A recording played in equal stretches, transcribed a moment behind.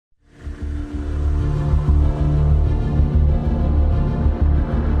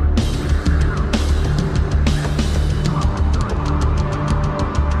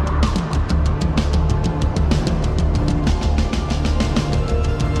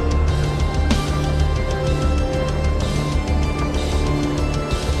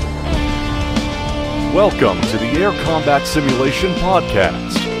Welcome to the Air Combat Simulation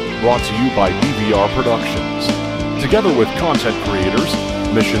Podcast, brought to you by BVR Productions. Together with content creators,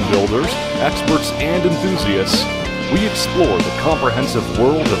 mission builders, experts, and enthusiasts, we explore the comprehensive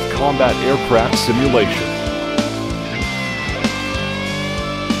world of combat aircraft simulation.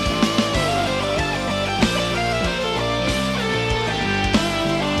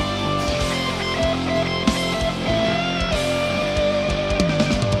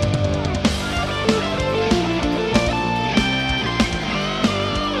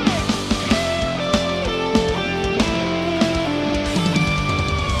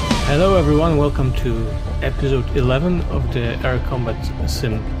 Hello everyone, welcome to episode 11 of the Air Combat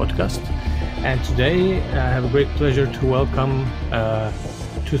Sim podcast. And today I have a great pleasure to welcome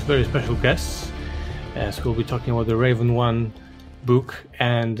two very special guests. So we'll be talking about the Raven 1 book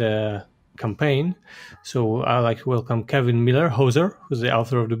and campaign. So I'd like to welcome Kevin Miller, Hoser, who's the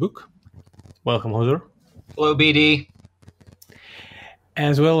author of the book. Welcome, Hoser. Hello, BD.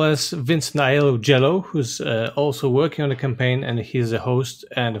 As well as Vincent Aiello, Jell-O, who's also working on the campaign, and he's the host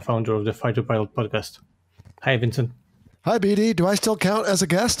and the founder of the Fighter Pilot podcast. Hi, Vincent. Hi, BD. Do I still count as a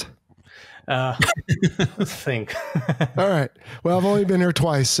guest? Let's think. All right. Well, I've only been here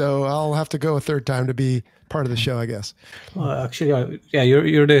twice, so I'll have to go a third time to be part of the show, I guess. Well, actually, yeah,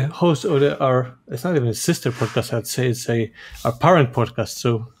 you're the host of our. It's not even a sister podcast. I'd say it's our parent podcast.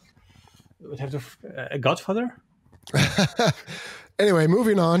 So, would have a godfather. Anyway,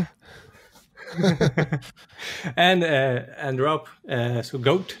 moving on. and Rob, so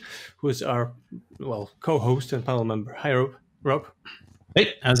Goat, who is our co-host and panel member. Hi, Rob.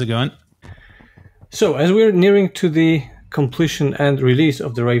 Hey, how's it going? So, as we're nearing to the completion and release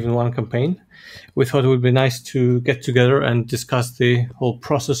of the Raven 1 campaign, we thought it would be nice to get together and discuss the whole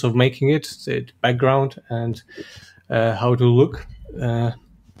process of making it, the background, and how it will look.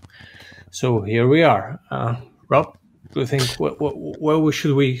 So here we are. Rob, do you think where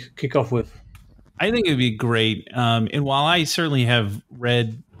should we kick off with? I think it'd be great. And while I certainly have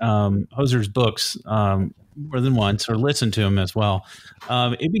read Hoser's books more than once or listened to him as well,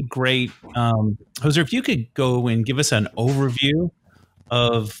 it'd be great. Hoser, if you could go and give us an overview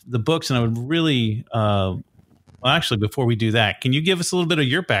of the books, and I would really, actually, before we do that, can you give us a little bit of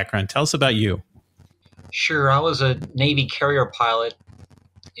your background? Tell us about you. Sure, I was a Navy carrier pilot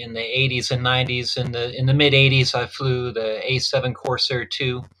in the 80s and 90s. In the mid 80s, I flew the A7 Corsair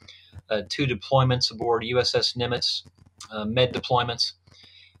II, two deployments aboard USS Nimitz, med deployments,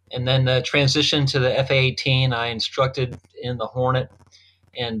 and then transitioned to the FA-18. I instructed in the Hornet,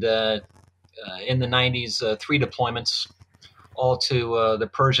 and in the 90s, three deployments, all to the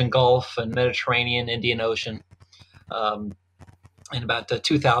Persian Gulf and Mediterranean, Indian Ocean, and about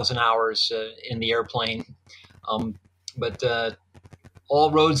 2,000 hours in the airplane. But all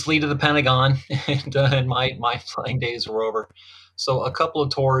roads lead to the Pentagon, and my flying days were over. So a couple of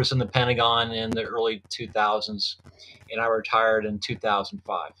tours in the Pentagon in the early 2000s, and I retired in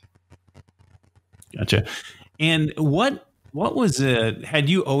 2005. Gotcha. And what was it? Had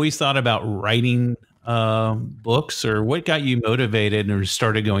you always thought about writing books, or what got you motivated or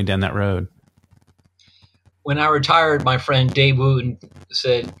started going down that road? When I retired, my friend Dave Wooten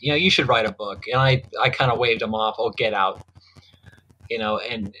said, you should write a book. And I kind of waved him off. Oh, get out.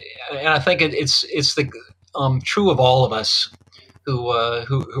 And I think it's the true of all of us who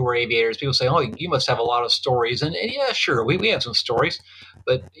are aviators. People say, oh, you must have a lot of stories. And yeah, sure, we have some stories.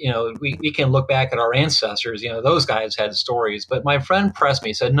 But, we can look back at our ancestors. Those guys had stories. But my friend pressed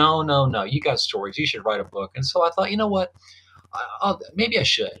me, said, no, you got stories. You should write a book. And so I thought, you know what, maybe I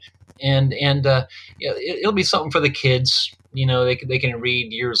should. And it'll be something for the kids. They can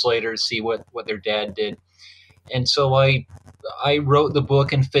read years later, see what their dad did. And so I wrote the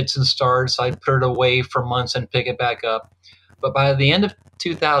book in fits and starts. I put it away for months and pick it back up. But by the end of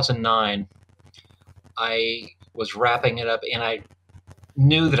 2009, I was wrapping it up, and I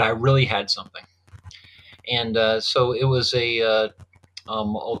knew that I really had something. And so it was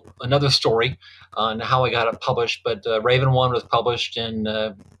another story on how I got it published. But Raven 1 was published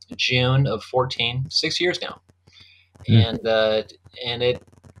in June of 14, 6 years now. And it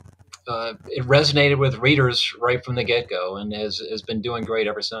resonated with readers right from the get-go, and has been doing great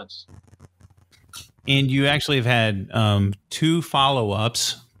ever since. And you actually have had two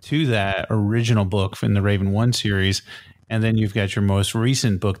follow-ups to that original book from the Raven 1 series, and then you've got your most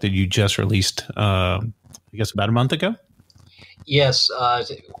recent book that you just released, I guess, about a month ago? Yes.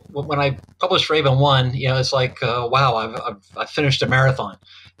 When I published Raven 1, it's like, wow, I've finished a marathon,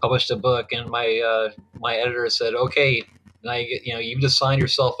 published a book, and my editor said, okay, now you just signed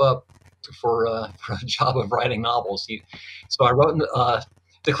yourself up for a job of writing novels. So I wrote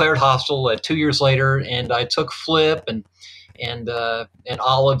declared hostile 2 years later, and I took Flip and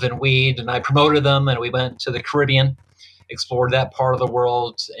Olive and Weed, and I promoted them, and we went to the Caribbean, explored that part of the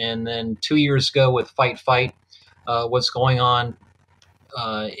world, and then 2 years ago with Fight, what's going on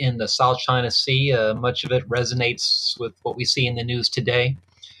in the South China Sea. Much of it resonates with what we see in the news today.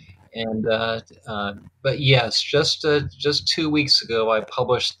 And but yes, just 2 weeks ago, I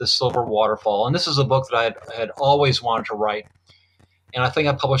published The Silver Waterfall, and this is a book that I had always wanted to write, and I think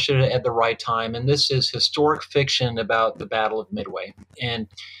I published it at the right time. And this is historic fiction about the Battle of Midway. And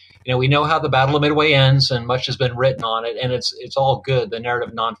we know how the Battle of Midway ends, and much has been written on it, and it's all good, the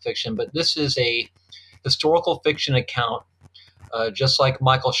narrative nonfiction. But this is a historical fiction account, just like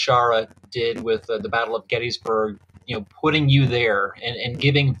Michael Shara did with the Battle of Gettysburg. Putting you there and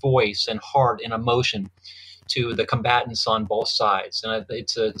giving voice and heart and emotion to the combatants on both sides. And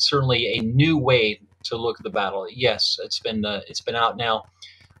it's certainly a new way to look at the battle. Yes, it's been out now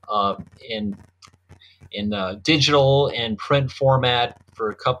in digital and print format for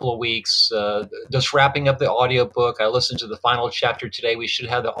a couple of weeks. Just wrapping up the audiobook. I listened to the final chapter today. We should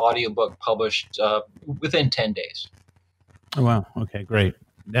have the audiobook published within 10 days. Oh, wow. Okay, great.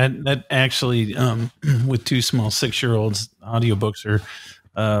 That actually, with two small 6-year-olds, audiobooks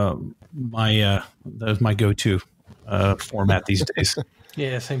are my go-to format these days.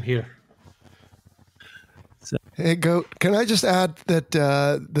 Yeah, same here. So. Hey, Goat, can I just add that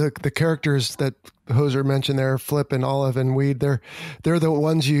the characters that Hoser mentioned there, Flip and Olive and Weed, they're the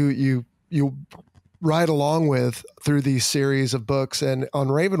ones you ride along with through these series of books. And on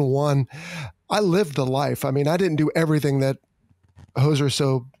Raven 1, I lived the life. I mean, I didn't do everything that Hoser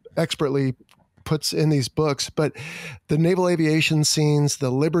so expertly puts in these books, but the naval aviation scenes, the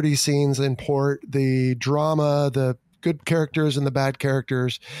Liberty scenes in port, the drama, the good characters and the bad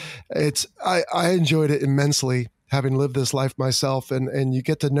characters, I enjoyed it immensely, having lived this life myself, and you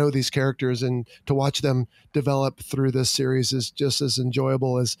get to know these characters, and to watch them develop through this series is just as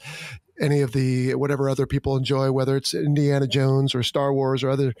enjoyable as any of the whatever other people enjoy, whether it's Indiana Jones or Star Wars or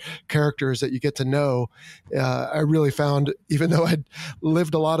other characters that you get to know. I really found, even though I'd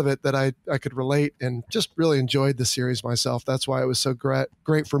lived a lot of it, that I could relate and just really enjoyed the series myself. That's why it was so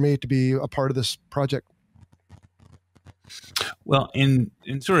great for me to be a part of this project. Well, and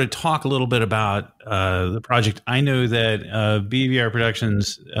sort of talk a little bit about the project. I know that BVR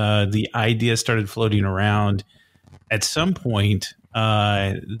Productions, the idea started floating around at some point.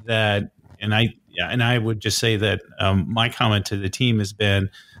 I would just say that my comment to the team has been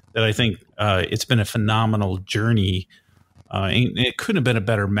that I think it's been a phenomenal journey. And it couldn't have been a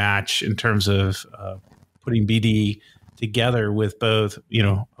better match in terms of putting BD together with both,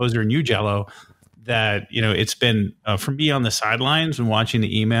 Hoser and you, Jell-O. That it's been for me on the sidelines and watching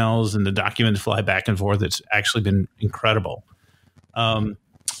the emails and the documents fly back and forth. It's actually been incredible. And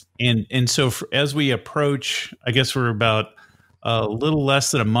so as we approach, I guess we're about a little less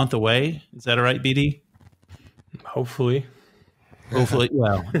than a month away. Is that all right, BD? Hopefully.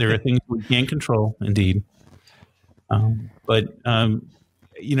 Well, there are things we can't control, indeed. But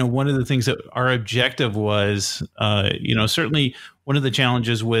one of the things that our objective was, certainly one of the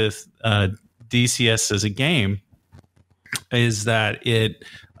challenges with DCS as a game is that it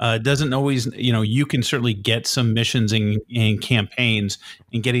doesn't always, you can certainly get some missions and campaigns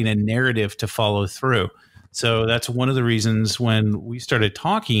and getting a narrative to follow through. So that's one of the reasons when we started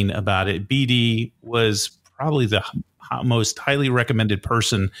talking about it, BD was probably the most highly recommended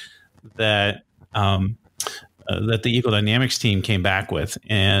person that that the Eagle Dynamics team came back with.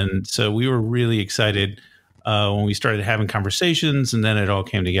 And so we were really excited when we started having conversations, and then it all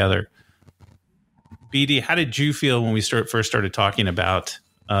came together. BD, how did you feel when we first started talking about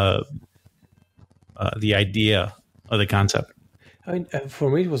the idea of the concept? I mean,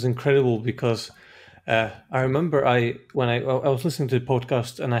 for me, it was incredible because I remember when I was listening to the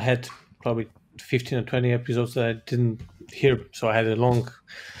podcast, and I had probably 15 or 20 episodes that I didn't hear. So I had a long,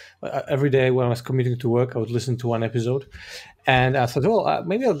 every day when I was commuting to work, I would listen to one episode. And I thought, well,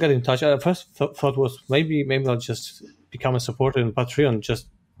 maybe I'll get in touch. I first thought was maybe I'll just become a supporter in Patreon just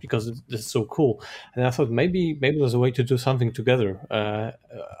because it's so cool. And I thought maybe there's a way to do something together.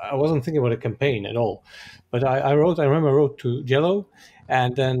 I wasn't thinking about a campaign at all. But I remember I wrote to Jell-O,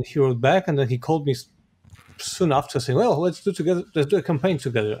 and then he wrote back, and then he called me soon after saying, well, let's do a campaign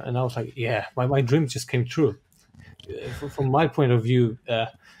together. And I was like, yeah, my dream just came true. From my point of view,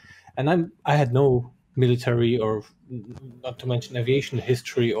 and I had no military or not to mention aviation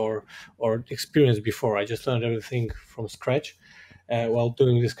history or experience before. I just learned everything from scratch while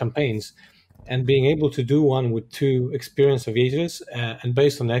doing these campaigns. And being able to do one with two experienced aviators and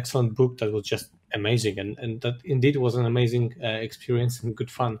based on an excellent book that was just amazing, and that indeed was an amazing experience and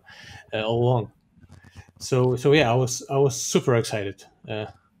good fun all along. So yeah, I was super excited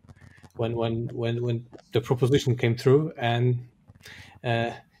when the proposition came through, and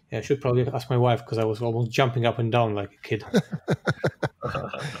yeah, I should probably ask my wife, because I was almost jumping up and down like a kid.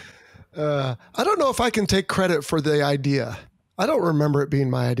 I don't know if I can take credit for the idea. I don't remember it being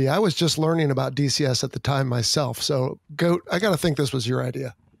my idea. I was just learning about DCS at the time myself. So, Goat, I got to think this was your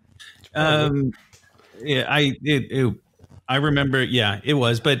idea. Yeah, I remember. Yeah, it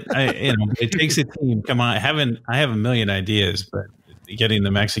was, but it takes a team. Come on, I have a million ideas, but getting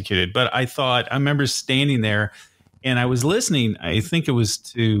them executed. But I remember standing there, and I was listening. I think it was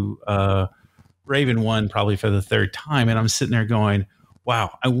to Raven 1, probably for the third time, and I'm sitting there going,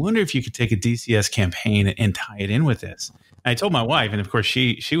 "Wow, I wonder if you could take a DCS campaign and tie it in with this." I told my wife, and of course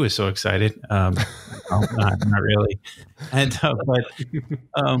she was so excited. Well, not really, and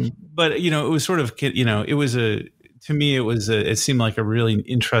but it was sort of, it was to me it seemed like a really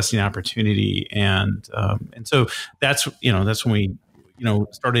interesting opportunity, and so that's when we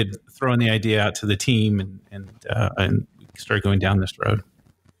started throwing the idea out to the team and started going down this road.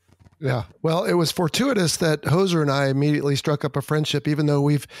 Yeah. Well, it was fortuitous that Hoser and I immediately struck up a friendship, even though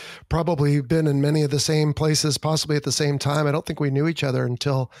we've probably been in many of the same places, possibly at the same time. I don't think we knew each other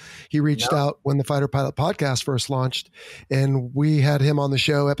until he reached out when the Fighter Pilot podcast first launched. And we had him on the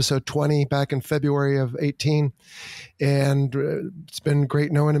show, episode 20, back in February of 18. And it's been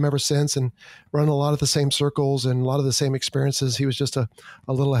great knowing him ever since, and run a lot of the same circles and a lot of the same experiences. He was just a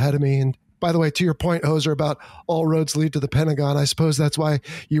little ahead of me. And by the way, to your point, Hoser, about all roads lead to the Pentagon, I suppose that's why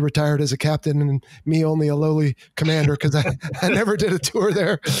you retired as a captain and me only a lowly commander, because I never did a tour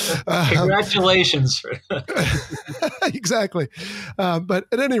there. Congratulations. Exactly. But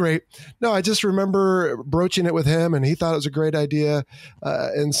at any rate, no, I just remember broaching it with him, and he thought it was a great idea.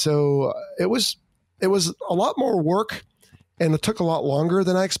 And so it was a lot more work, and it took a lot longer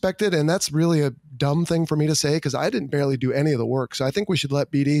than I expected. And that's really a dumb thing for me to say, because I didn't barely do any of the work. So I think we should let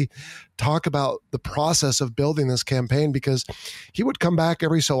BD talk about the process of building this campaign, because he would come back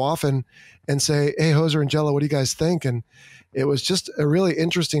every so often and say, "Hey, Hoser and Jell-O, what do you guys think?" And it was just a really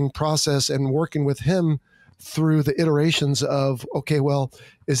interesting process, and working with him through the iterations of, okay, well,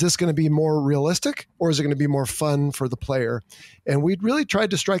 is this going to be more realistic, or is it going to be more fun for the player? And we'd really tried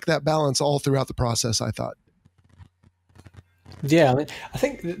to strike that balance all throughout the process, I thought. Yeah, I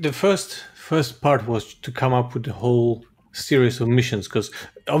think the first part was to come up with the whole series of missions, because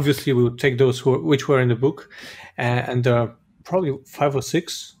obviously we would take those which were in the book, and there are probably 5 or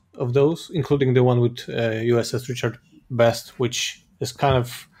 6 of those, including the one with USS Richard Best, which is kind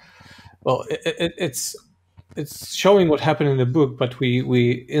of, well, it's showing what happened in the book, but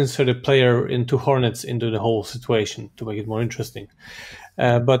we insert a player into Hornets into the whole situation to make it more interesting.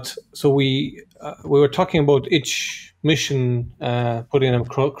 But so we were talking about each mission, putting them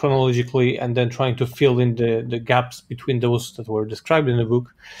chronologically, and then trying to fill in the gaps between those that were described in the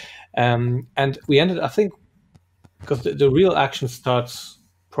book. And we ended, I think, because the real action starts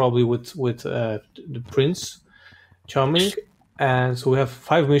probably with the Prince Charming, and so we have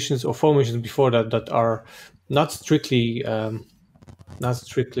 5 missions or 4 missions before that are not strictly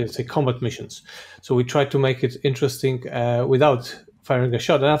let's say combat missions. So we try to make it interesting without firing a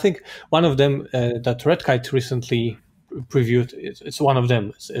shot. And I think one of them that Red Kite recently previewed, it's one of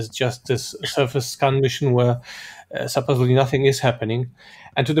them. It's just this surface scan mission where supposedly nothing is happening.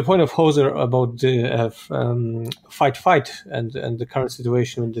 And to the point of Hoser about the fight and the current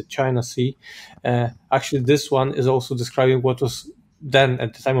situation in the China Sea, actually this one is also describing what was then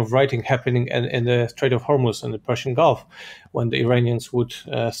at the time of writing happening in the Strait of Hormuz and the Persian Gulf, when the Iranians would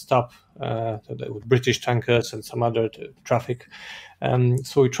stop with British tankers and some other traffic.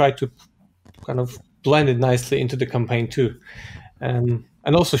 So we tried to kind of blend it nicely into the campaign too, and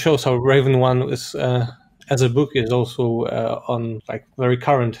also shows how Raven 1 is as a book is also on like very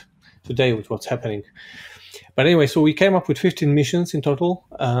current today with what's happening. But anyway, so we came up with 15 missions in total,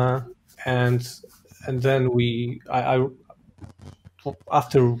 and then I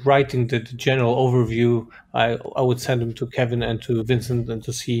after writing the general overview, I would send them to Kevin and to Vincent and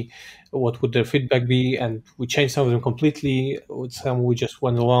to see what would their feedback be, and we changed some of them completely. With some we just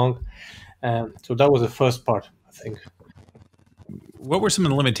went along, so that was the first part, I think. What were some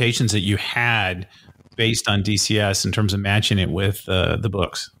of the limitations that you had based on DCS in terms of matching it with the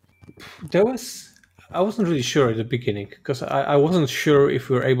books? I wasn't really sure at the beginning, because I wasn't sure if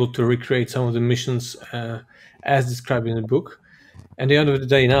we were able to recreate some of the missions as described in the book. And at the end of the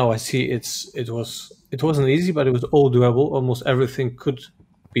day, now I see it wasn't easy, but it was all doable. Almost everything could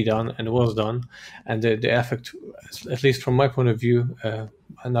be done and was done. And the effect, at least from my point of view,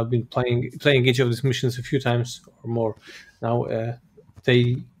 and I've been playing each of these missions a few times or more. Now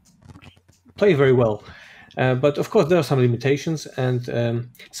they play very well, but of course there are some limitations, and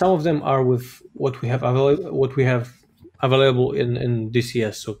some of them are with what we have available in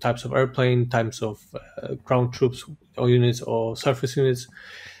DCS. So types of airplane, types of ground troops or units or surface units.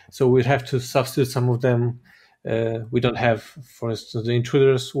 So we'd have to substitute some of them. We don't have, for instance, the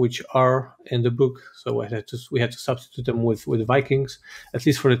intruders, which are in the book. So we had to substitute them with Vikings, at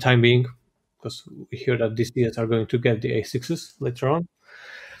least for the time being, because we hear that DCS are going to get the A6s later on.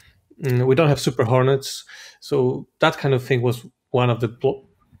 We don't have Super Hornets, so that kind of thing was one of the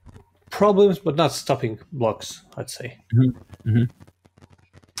problems, but not stopping blocks, I'd say. Mm-hmm. Mm-hmm.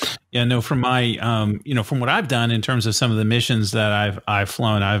 Yeah, no, from my, from what I've done in terms of some of the missions that I've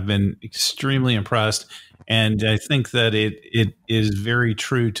flown, I've been extremely impressed. And I think that it is very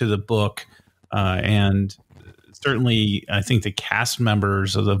true to the book. And certainly, I think the cast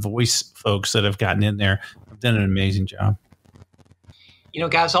members or the voice folks that have gotten in there have done an amazing job.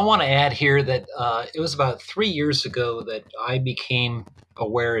 Guys, I want to add here that it was about 3 years ago that I became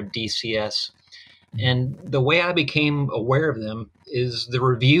aware of DCS. And the way I became aware of them is the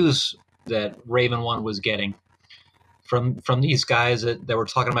reviews that Raven One was getting from these guys that were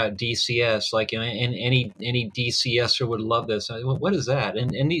talking about DCS. Like, and any DCSer would love this. What is that?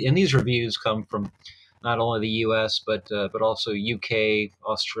 And these reviews come from not only the U.S. but also UK,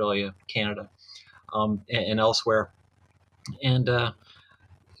 Australia, Canada, and elsewhere. And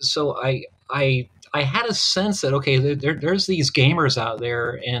so I had a sense that, okay, there's these gamers out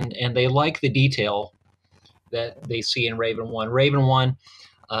there, and they like the detail that they see in Raven One. Raven One,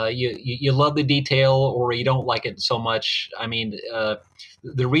 you love the detail, or you don't like it so much. I mean,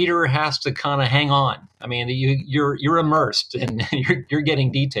 the reader has to kind of hang on. I mean, you're immersed, and you're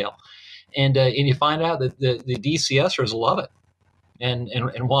getting detail, and you find out that the DCSers love it, and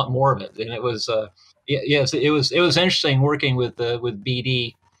want more of it. And it was yes, it was interesting working with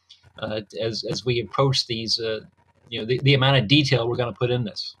BD. As we approach these, the amount of detail we're going to put in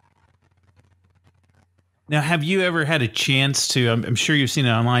this. Now, have you ever had a chance to? I'm sure you've seen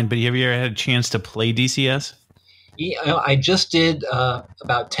it online, but have you ever had a chance to play DCS? Yeah, I just did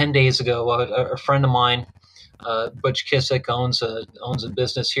about 10 days ago. A friend of mine, Butch Kissick, owns a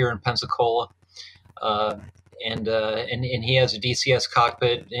business here in Pensacola, and he has a DCS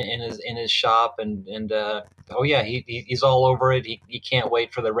cockpit in his shop, and oh yeah, he's all over it. He can't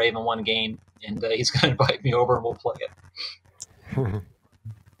wait for the Raven One game, and he's going to invite me over and we'll play it.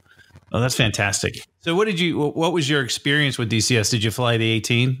 Oh, that's fantastic. So what was your experience with DCS? Did you fly the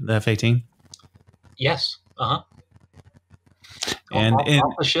F-18? Yes. Uh-huh. And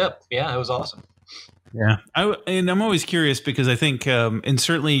off the ship. Yeah, it was awesome. Yeah. I'm always curious because I think, and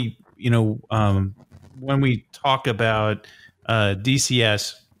certainly, when we talk about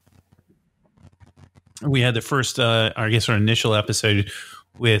DCS, we had the first, I guess, our initial episode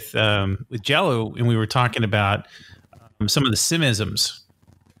with Jell-O, and we were talking about some of the simisms.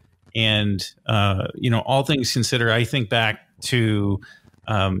 And, all things considered, I think back to,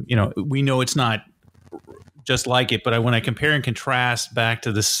 we know it's not just like it, but when I compare and contrast back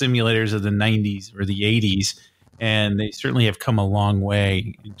to the simulators of the 90s or the 80s, and they certainly have come a long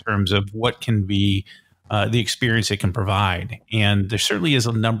way in terms of what can be the experience it can provide. And there certainly is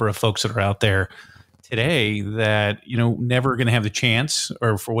a number of folks that are out there today that, never going to have the chance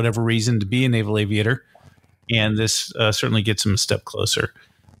or for whatever reason to be a naval aviator. And this certainly gets them a step closer.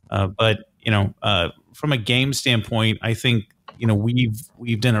 But from a game standpoint, I think,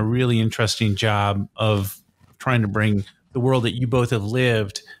 we've done a really interesting job of trying to bring the world that you both have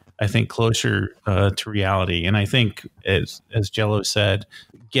lived, I think, closer to reality. And I think, as Jell-O said,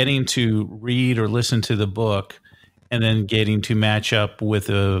 getting to read or listen to the book and then getting to match up with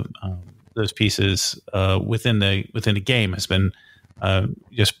those pieces within the game has been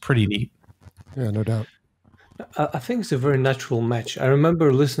just pretty neat. Yeah, no doubt. I think it's a very natural match. I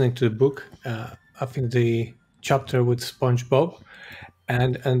remember listening to the book, I think the chapter with SpongeBob,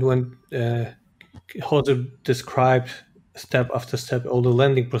 and when Jose described step after step all the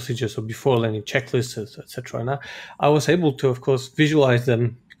landing procedures, or before landing checklists, etc. And I was able to, of course, visualize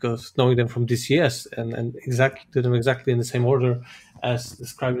them because knowing them from DCS and do them exactly in the same order as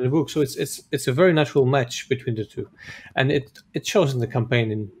described in the book. So it's a very natural match between the two, and it shows in the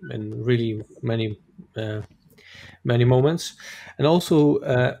campaign in really many moments. And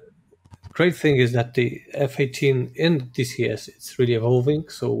also, great thing is that the F-18 in DCS, it's really evolving.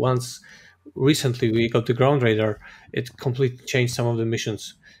 So once recently we got the ground radar, it completely changed some of the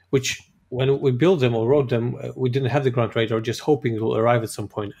missions, which when we built them or wrote them, we didn't have the ground radar, just hoping it will arrive at some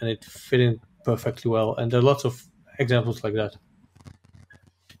point, and it fit in perfectly well. And there are lots of examples like that.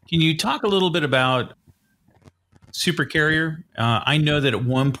 Can you talk a little bit about Supercarrier? I know that at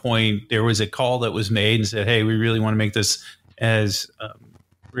one point there was a call that was made and said, "Hey, we really want to make this as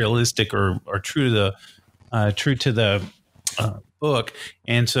realistic or true to the book,"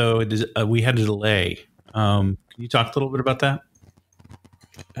 and so we had a delay. Can you talk a little bit about that?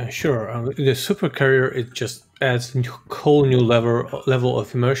 Sure. The Supercarrier, it just adds a whole new level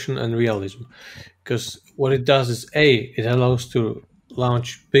of immersion and realism, because what it does is it allows to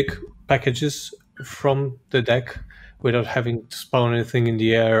launch big packages from the deck without having to spawn anything in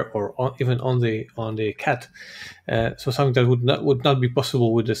the air or even on the cat. So something that would not be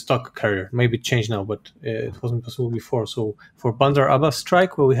possible with the stock carrier. Maybe it changed now, but it wasn't possible before. So for Bandar Abbas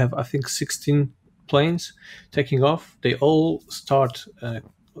Strike, where we have, I think, 16 planes taking off, they all start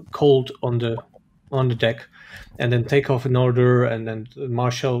cold on the deck, and then take off in order, and then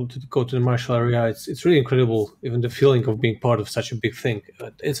go to the marshal area. It's really incredible, even the feeling of being part of such a big thing.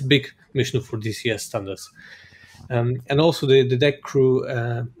 It's a big mission for DCS standards. And also the deck crew,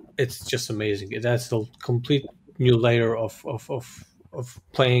 it's just amazing. It adds a complete new layer of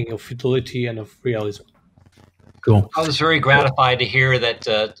playing, of fidelity, and of realism. Cool. I was very gratified to hear that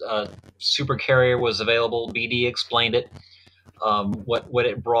Supercarrier was available. BD explained it, what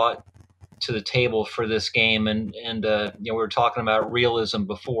it brought to the table for this game, and we were talking about realism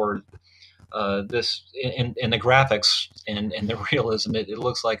before. This in the graphics and the realism, it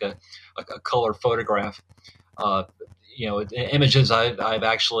looks like a color photograph. Images I've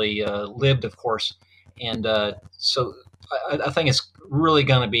actually lived, of course, and so I think it's really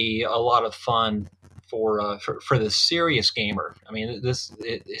going to be a lot of fun for the serious gamer. I mean, it's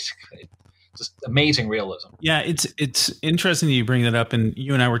just amazing realism. Yeah, it's interesting that you bring that up, and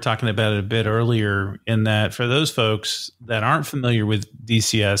you and I were talking about it a bit earlier. In that, for those folks that aren't familiar with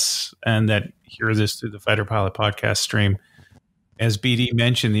DCS and that hear this through the Fighter Pilot podcast stream, as BD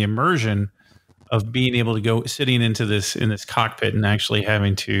mentioned, the immersion of being able to go sitting in this cockpit and actually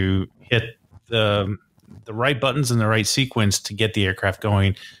having to hit the right buttons in the right sequence to get the aircraft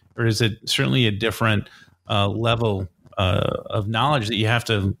going, or is it certainly a different level of knowledge that you have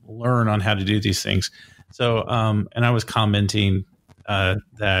to learn on how to do these things? So, and I was commenting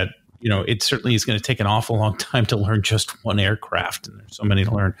that it certainly is going to take an awful long time to learn just one aircraft, and there's so many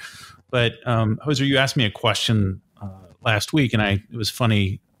to learn. But Hoser, you asked me a question last week, and it was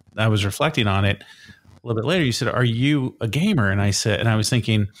funny. I was reflecting on it a little bit later. You said, "Are you a gamer?" And I was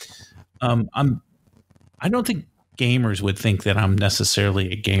thinking, I don't think gamers would think that I'm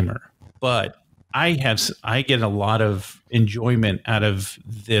necessarily a gamer, but I get a lot of enjoyment out of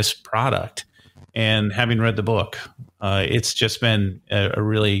this product, and having read the book, it's just been a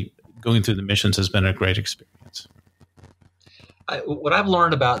really, going through the missions has been a great experience. What I've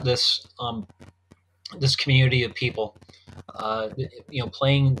learned about this this community of people,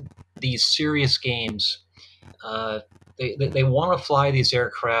 playing these serious games, they want to fly these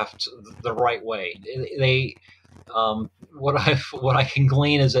aircraft the right way. What I can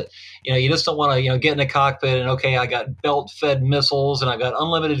glean is that you just don't want to get in a cockpit and I got belt-fed missiles and I got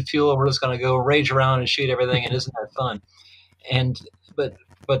unlimited fuel. We're just going to go rage around and shoot everything, and isn't that fun?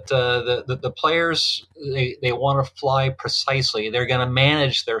 But the players, they want to fly precisely. They're going to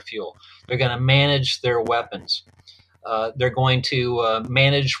manage their fuel. They're going to manage their weapons. They're going to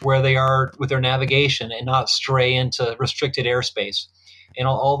manage where they are with their navigation and not stray into restricted airspace, and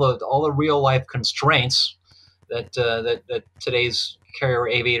all the real life constraints that today's carrier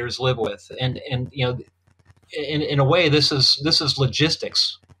aviators live with. And in a way, this is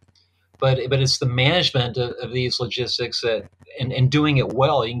logistics, but it's the management of these logistics that and doing it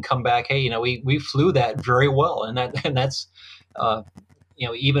well. You can come back, hey, we flew that very well, and that's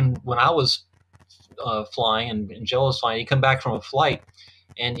even when I was flying and Jell-O's flying, you come back from a flight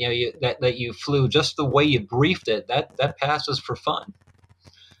and that you flew just the way you briefed it, that passes for fun.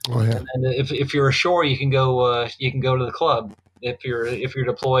 Oh yeah. And if you're ashore, you can go to the club. If you're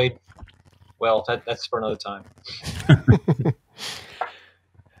deployed, well, that's for another time.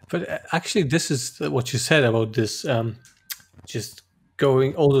 But actually, this is what you said about this, just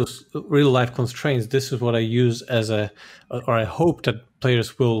going all those real life constraints. This is what I use or I hope that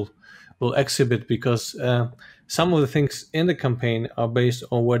players will exhibit, because some of the things in the campaign are based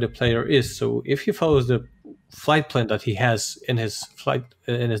on where the player is. So if he follows the flight plan that he has in his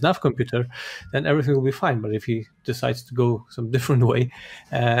nav computer, then everything will be fine. But if he decides to go some different way,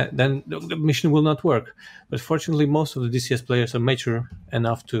 then the mission will not work. But fortunately, most of the DCS players are mature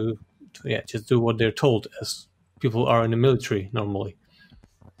enough to just do what they're told, as people are in the military normally.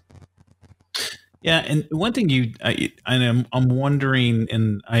 Yeah, and one thing I'm wondering,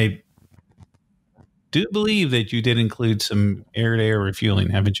 and do believe that you did include some air-to-air refueling,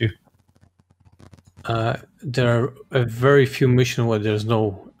 haven't you? There are a very few missions where there's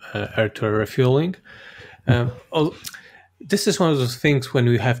no air-to-air refueling. This is one of those things when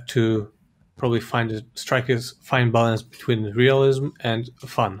we have to probably strike a fine balance between realism and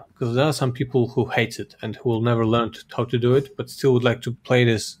fun, because there are some people who hate it and who will never learn how to do it, but still would like to play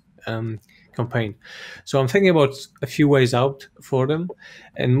this campaign. So I'm thinking about a few ways out for them,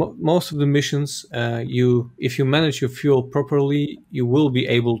 and most of the missions, if you manage your fuel properly, you will be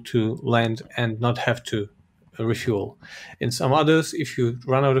able to land and not have to refuel. In some others, if you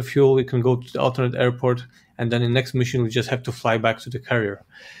run out of fuel, you can go to the alternate airport, and then in the next mission, we just have to fly back to the carrier.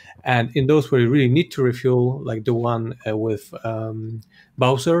 And in those where you really need to refuel, like the one with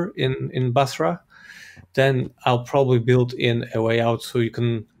Bowser in Basra, then I'll probably build in a way out so you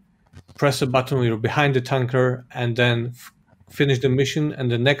can press a button when you're behind the tanker and then finish the mission,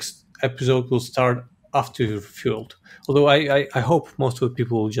 and the next episode will start after you've fueled. Although I hope most of the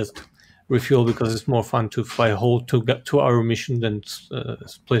people will just refuel because it's more fun to fly a whole 2-hour mission than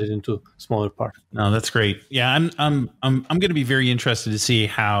split it into smaller parts. No, that's great. Yeah, I'm going to be very interested to see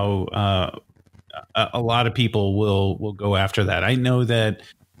how a lot of people will go after that. I know that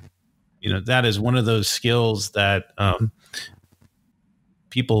that is one of those skills that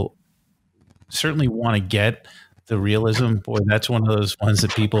people certainly want to get. The realism, boy, that's one of those ones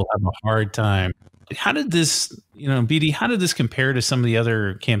that people have a hard time. How did this, BD, how did this compare to some of the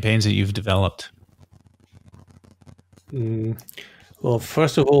other campaigns that you've developed? Well,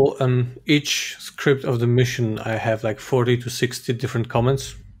 first of all, each script of the mission, I have like 40 to 60 different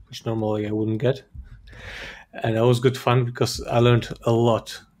comments, which normally I wouldn't get. And that was good fun because I learned a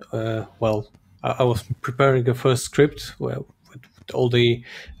lot. I was preparing a first script with all the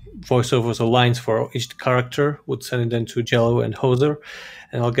voiceovers or lines for each character, would send it then to Jell-O and Hoser,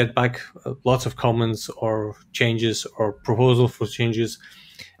 and I'll get back lots of comments or changes or proposal for changes.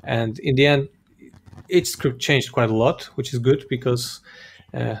 And in the end, each script changed quite a lot, which is good because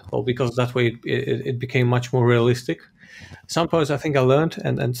that way it became much more realistic. Some parts I think I learned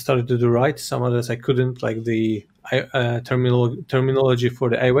and started to do right. Some others I couldn't, like the terminology for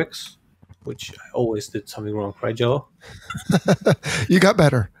the AWACS, which I always did something wrong, right, Jell-O? You got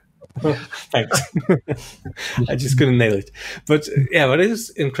better. Thanks. I just couldn't nail it, but it is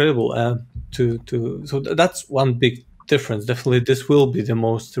incredible. So that's one big difference. Definitely, this will be the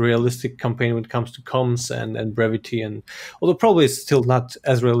most realistic campaign when it comes to comms and brevity. And although probably it's still not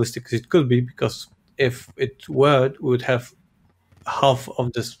as realistic as it could be, because if it were, we would have half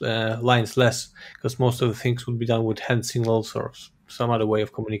of this lines less, because most of the things would be done with hand signals or some other way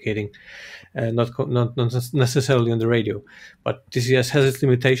of communicating, not necessarily on the radio. But DCS has its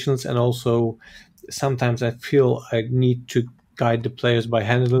limitations, and also sometimes I feel I need to guide the players by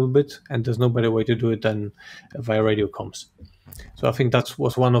hand a little bit, and there's no better way to do it than via radio comms. So I think that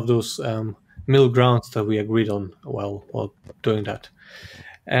was one of those middle grounds that we agreed on while doing that.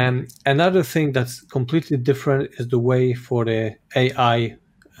 Another thing that's completely different is the way for the AI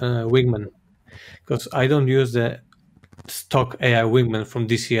wingman, because I don't use the stock AI wingman from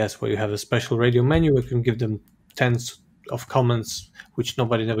DCS where you have a special radio menu where you can give them tens of commands which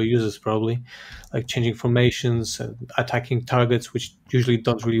nobody never uses, probably, like changing formations and attacking targets, which usually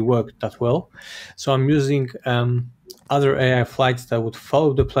don't really work that well. So I'm using other AI flights that would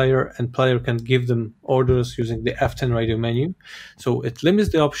follow the player, and player can give them orders using the F10 radio menu. So it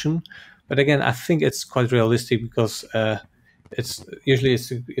limits the option, but again, I think it's quite realistic because it's usually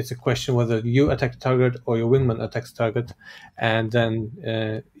a question whether you attack the target or your wingman attacks the target, and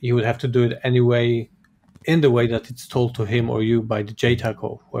then you would have to do it anyway in the way that it's told to him or you by the JTAC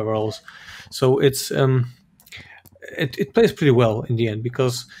or whoever else. So it's it plays pretty well in the end,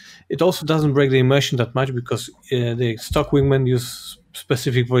 because it also doesn't break the immersion that much, because the stock wingmen use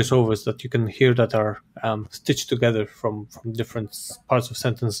specific voiceovers that you can hear that are stitched together from different parts of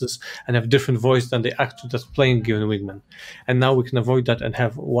sentences and have different voice than the actor that's playing given wingman. And now we can avoid that and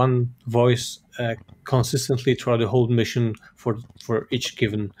have one voice consistently throughout the whole mission for each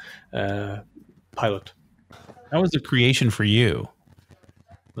given pilot. How was the creation for you,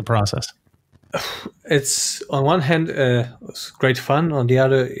 the process? It's on one hand it's great fun. On the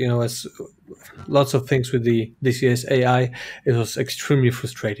other, it's lots of things with the DCS AI. It was extremely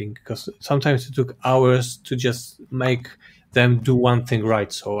frustrating because sometimes it took hours to just make them do one thing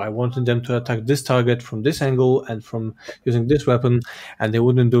right. So I wanted them to attack this target from this angle and from using this weapon, and they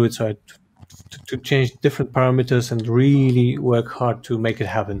wouldn't do it. So I had to change different parameters and really work hard to make it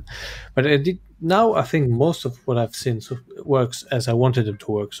happen. But I did. Now I think most of what I've seen works as I wanted it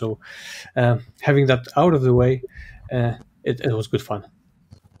to work. So having that out of the way, it was good fun.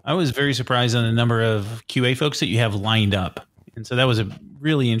 I was very surprised on the number of QA folks that you have lined up. And so that was a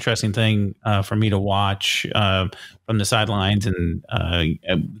really interesting thing for me to watch from the sidelines. And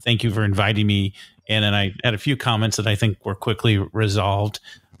thank you for inviting me. And then I had a few comments that I think were quickly resolved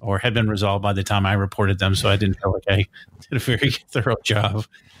or had been resolved by the time I reported them. So I didn't feel like I did a very thorough job.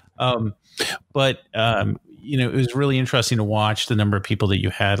 But it was really interesting to watch the number of people that you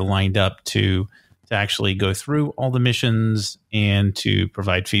had lined up to actually go through all the missions and to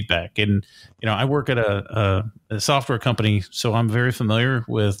provide feedback. And, I work at a software company, so I'm very familiar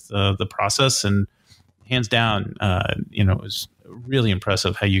with the process, and hands down, it was really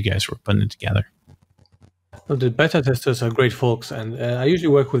impressive how you guys were putting it together. Well, the beta testers are great folks, and I usually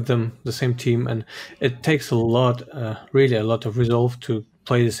work with them, the same team, and it takes really a lot of resolve to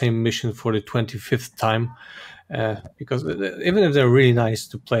play the same mission for the 25th time. Because even if they're really nice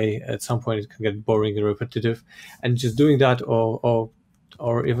to play, at some point it can get boring and repetitive. And just doing that, or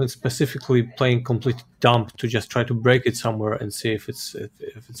even specifically playing complete dump to just try to break it somewhere and see if it's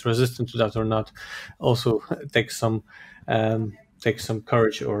resistant to that or not, also takes some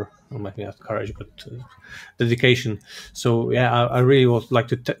courage, or maybe not courage, but dedication. So yeah, I really would like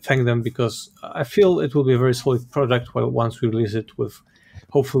to thank them, because I feel it will be a very solid product once we release it, with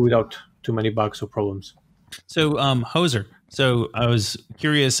hopefully without too many bugs or problems. So, Hoser, so I was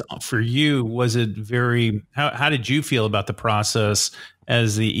curious for you, was it how did you feel about the process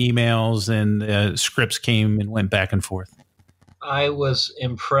as the emails and the scripts came and went back and forth? I was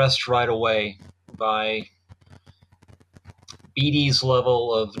impressed right away by BD's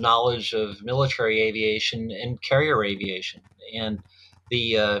level of knowledge of military aviation and carrier aviation. And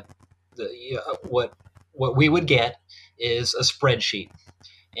what we would get is a spreadsheet.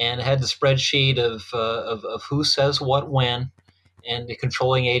 And it had the spreadsheet of who says what when, and the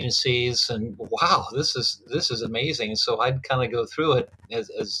controlling agencies. And wow, this is amazing. And so I'd kind of go through it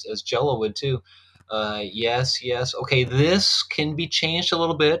as Jell-O would too. Yes, okay, this can be changed a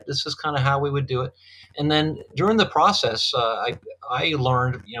little bit. This is kind of how we would do it. And then during the process, I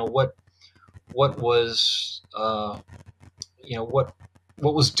learned what was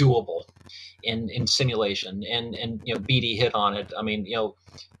what was doable in simulation, and BD hit on it. I mean,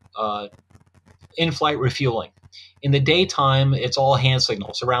 in-flight refueling. In the daytime, it's all hand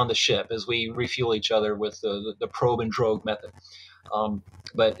signals around the ship as we refuel each other with the probe and drogue method.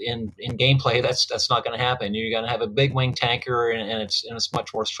 But in gameplay, that's not going to happen. You're going to have a big wing tanker, and it's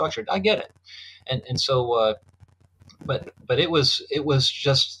much more structured. I get it, and so but it was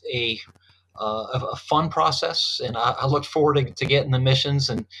just a fun process, and I look forward to getting the missions,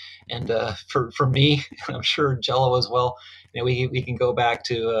 and for me, I'm sure Jell-O as well. We can go back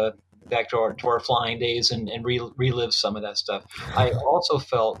to our flying days and relive some of that stuff. I also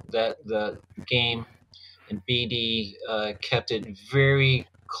felt that the game and BD kept it very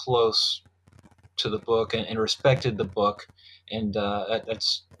close to the book and respected the book, and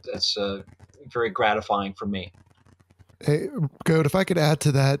that's very gratifying for me. Hey, Goat, if I could add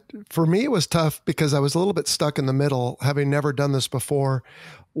to that, for me, it was tough because I was a little bit stuck in the middle, having never done this before,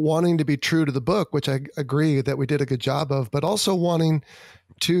 wanting to be true to the book, which I agree that we did a good job of, but also wanting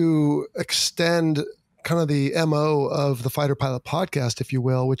to extend kind of the MO of the Fighter Pilot podcast, if you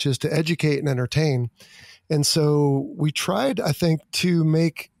will, which is to educate and entertain. And so we tried, I think, to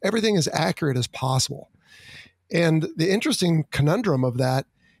make everything as accurate as possible. And the interesting conundrum of that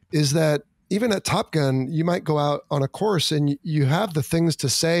is that even at Top Gun, you might go out on a course and you have the things to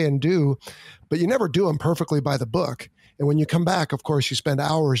say and do, but you never do them perfectly by the book. And when you come back, of course, you spend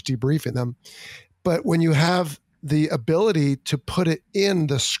hours debriefing them. But when you have the ability to put it in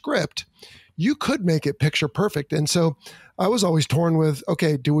the script, you could make it picture perfect. And so I was always torn with,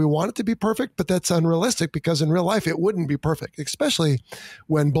 okay, do we want it to be perfect? But that's unrealistic, because in real life, it wouldn't be perfect, especially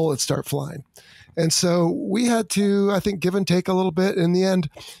when bullets start flying. And so we had to, I think, give and take a little bit. In the end,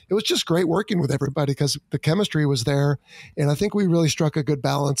 it was just great working with everybody because the chemistry was there. And I think we really struck a good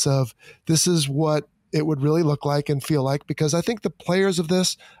balance of this is what it would really look like and feel like, because I think the players of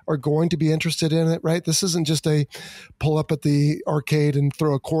this are going to be interested in it, right? This isn't just a pull up at the arcade and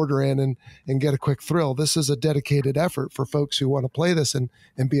throw a quarter in and get a quick thrill. This is a dedicated effort for folks who want to play this and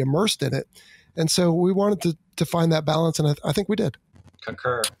be immersed in it. And so we wanted to find that balance, and I think we did.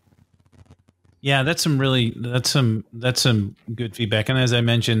 Concur. Yeah, that's some good feedback. And as I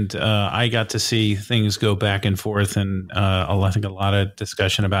mentioned, I got to see things go back and forth, and I think a lot of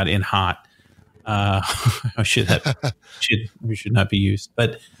discussion about in hot. Should not be used.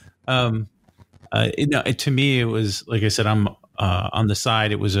 But to me, it was, like I said, I'm on the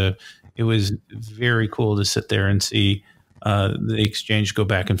side. It was very cool to sit there and see the exchange go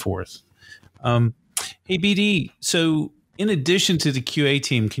back and forth. Hey, BD. So in addition to the QA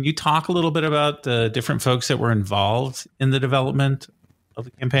team, can you talk a little bit about the different folks that were involved in the development of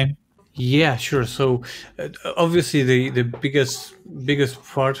the campaign? Yeah, sure. So obviously the biggest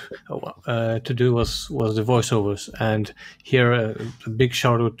part to do was the voiceovers, and here a big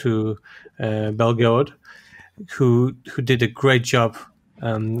shout out to Belgard, who did a great job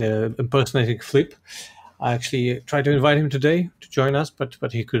impersonating Flip. I actually tried to invite him today to join us,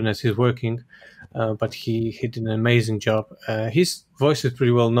 but he couldn't as he's working. But he did an amazing job. His voice is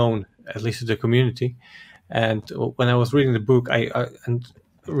pretty well known, at least in the community. And when I was reading the book,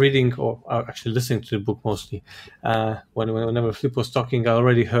 reading or actually listening to the book mostly, whenever Flip was talking, I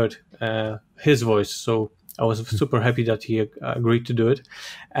already heard his voice. So I was super happy that he agreed to do it.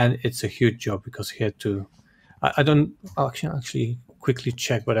 And it's a huge job because he had to. I'll actually quickly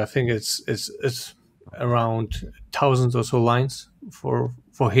check, but I think it's around thousands or so lines for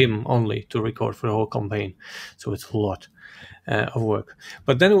him only to record for the whole campaign. So it's a lot of work.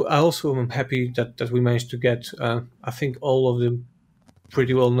 But then I also am happy that we managed to get, I think, all of the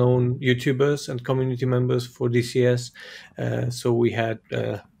pretty well-known YouTubers and community members for DCS. So we had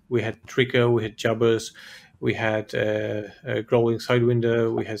Trika, we had Jabbers, we had Growling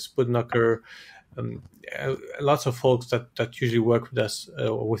Sidewinder, we had Spudnucker, lots of folks that usually work with us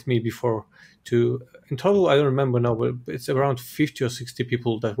or with me before. In total, I don't remember now, but it's around 50 or 60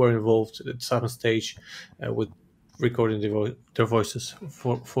 people that were involved at some stage with recording their voices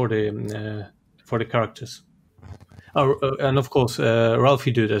for the characters. And of course,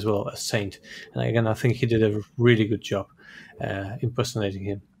 Ralphie did as well as Saint. And again, I think he did a really good job impersonating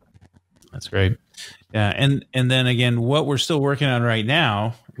him. That's great. Yeah, and then again, what we're still working on right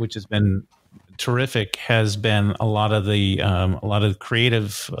now, which has been terrific, has been a lot of the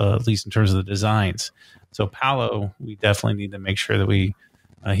creative, at least in terms of the designs. So Paolo, we definitely need to make sure that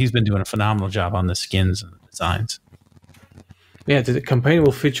he's been doing a phenomenal job on the skins and the designs. Yeah, the campaign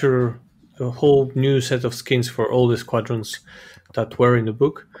will feature a whole new set of skins for all the squadrons that were in the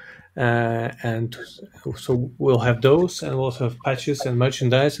book. And so we'll have those, and we'll also have patches and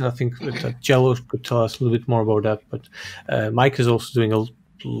merchandise. And I think that Jell-O could tell us a little bit more about that. But Mike is also doing a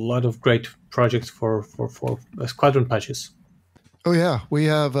lot of great projects for squadron patches. Oh yeah, we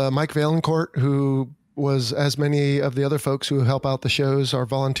have Mike Valencourt, who was, as many of the other folks who help out the shows, are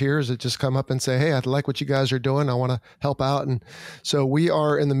volunteers that just come up and say, hey, I like what you guys are doing, I want to help out. And so we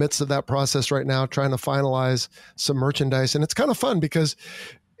are in the midst of that process right now, trying to finalize some merchandise. And it's kind of fun because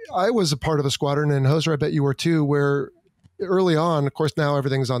I was a part of a squadron, and Hoser, I bet you were too, where early on, of course, now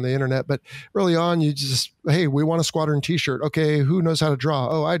everything's on the internet, but early on, you just, hey, we want a squadron t-shirt. Okay, who knows how to draw?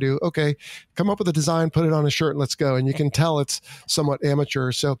 Oh, I do. Okay, come up with a design, put it on a shirt, and let's go. And you can tell it's somewhat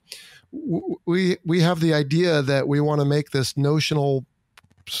amateur. So we have the idea that we want to make this notional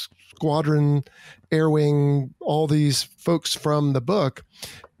squadron, air wing, all these folks from the book,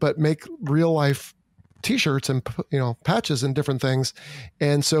 but make real life t-shirts and patches and different things.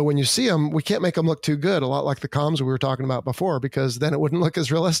 And so when you see them, we can't make them look too good, a lot like the comms we were talking about before, because then it wouldn't look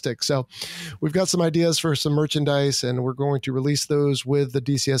as realistic. So we've got some ideas for some merchandise, and we're going to release those with the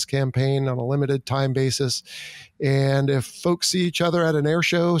DCS campaign on a limited time basis. And if folks see each other at an air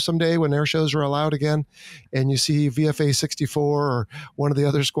show someday, when air shows are allowed again, and you see VFA 64 or one of the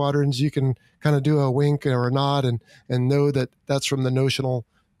other squadrons, you can kind of do a wink or a nod and know that that's from the notional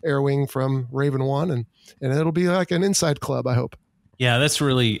air wing from Raven 1, and it'll be like an inside club, I hope. Yeah, I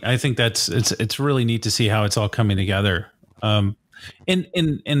think it's really neat to see how it's all coming together. And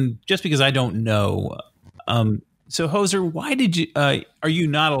just because I don't know, so Hoser, why did you are you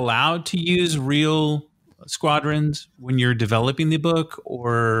not allowed to use real squadrons when you're developing the book,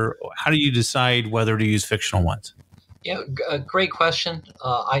 or how do you decide whether to use fictional ones? Yeah, great question.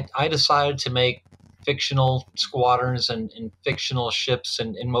 I decided to make fictional squadrons and fictional ships,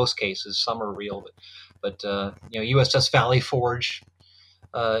 and in most cases, some are real, but USS Valley Forge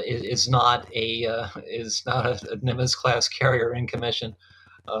is not a Nimitz class carrier in commission,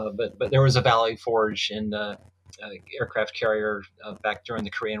 but there was a Valley Forge in aircraft carrier back during the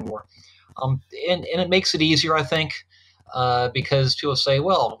Korean War, and it makes it easier, I think. Because people say,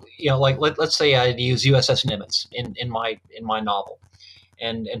 well, like let's say I'd use USS Nimitz in my novel,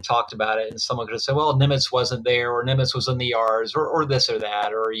 and talked about it, and someone could have said, well, Nimitz wasn't there, or Nimitz was in the R's, or this or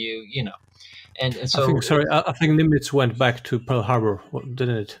that, or and so I think Nimitz went back to Pearl Harbor,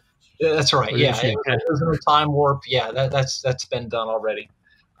 didn't it? That's right. Yeah, it was in a time warp. Yeah, that's been done already.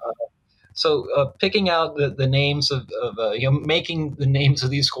 So picking out the names of making the names of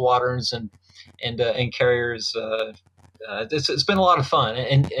these squadrons and carriers. It's been a lot of fun,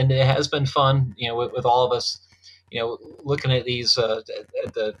 and it has been fun, with all of us, looking at these at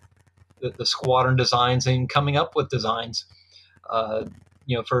the the squadron designs and coming up with designs, for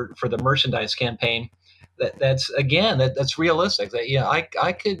the merchandise campaign. That's realistic. That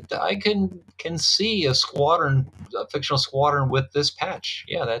I can see a fictional squadron with this patch.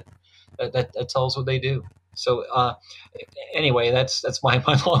 Yeah, that tells what they do. So anyway, that's my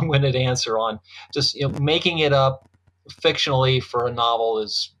long-winded answer on just making it up fictionally for a novel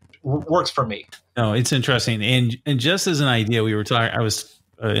works for me. No, it's interesting, and just as an idea, we were talking. I was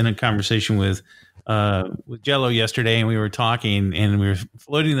in a conversation with Jell-O yesterday, and we were talking, and we were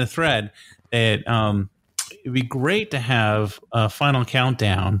floating the thread that it'd be great to have a Final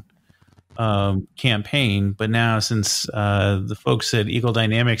Countdown campaign, but now since the folks at Eagle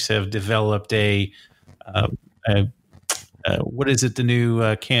Dynamics have developed what is it? The new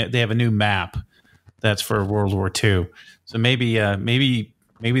they have a new map that's for World War II. So maybe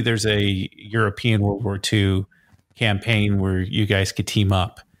there's a European World War II campaign where you guys could team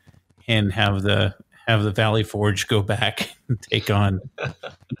up and have the Valley Forge go back and take on the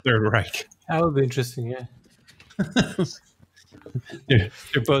Third Reich. That would be interesting, yeah. They're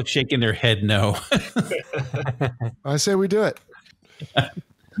both shaking their head no. I say we do it. I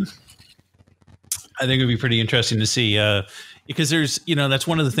think it would be pretty interesting to see because there's, that's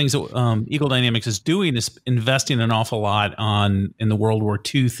one of the things that Eagle Dynamics is doing is investing an awful lot in the World War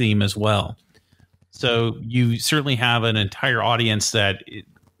II theme as well. So you certainly have an entire audience that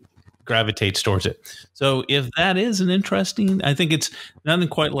gravitates towards it. So if that is an interesting, I think it's nothing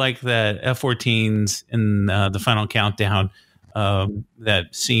quite like that F-14s in the Final Countdown, that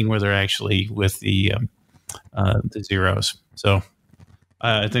scene where they're actually with the Zeros. So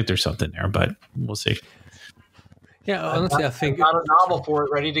I think there's something there, but we'll see. Yeah, honestly, I think not a novel for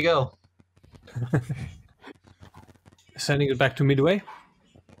it, ready to go. Sending it back to Midway.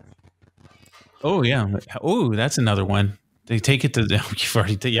 Oh yeah. Oh, that's another one. They take it to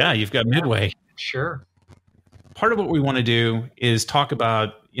you've got Midway. Sure. Part of what we want to do is talk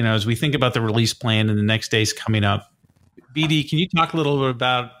about, as we think about the release plan and the next days coming up. BD, can you talk a little bit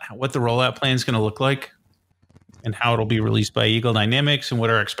about what the rollout plan is going to look like and how it'll be released by Eagle Dynamics and what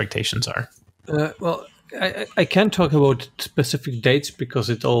our expectations are? Well, I can't talk about specific dates because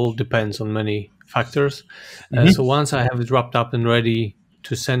it all depends on many factors. So once I have it wrapped up and ready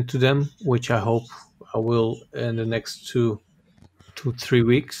to send to them, which I hope I will in the next 2-3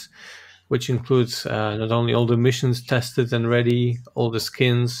 weeks, which includes not only all the missions tested and ready, all the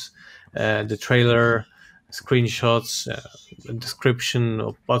skins, the trailer, screenshots, a description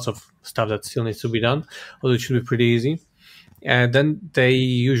of lots of stuff that still needs to be done, although it should be pretty easy. And then they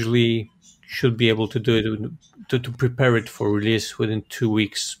usually should be able to do it to prepare it for release within 2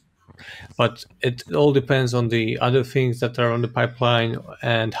 weeks. But it all depends on the other things that are on the pipeline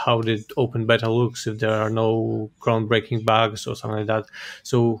and how the open beta looks, if there are no groundbreaking bugs or something like that.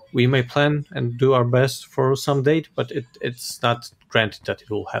 So we may plan and do our best for some date, but it's not granted that it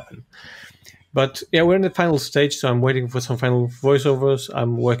will happen. But yeah, we're in the final stage, so I'm waiting for some final voiceovers.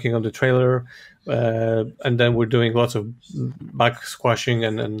 I'm working on the trailer, and then we're doing lots of bug squashing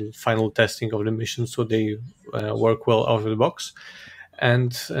and final testing of the missions so they work well out of the box.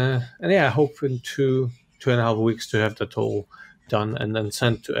 And yeah, I hope in 2.5 weeks to have that all done and then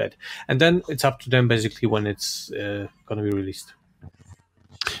sent to Ed. And then it's up to them basically when it's going to be released.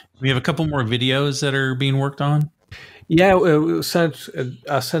 We have a couple more videos that are being worked on. Yeah,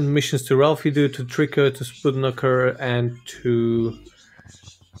 I sent missions to Ralphie, to Tricker, to Spudnocker, and to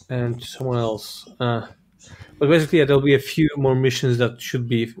someone else. But basically, there'll be a few more missions that should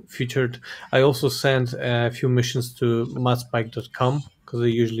be featured. I also sent a few missions to matspike.com because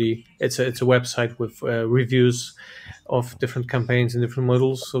it's a website with reviews of different campaigns and different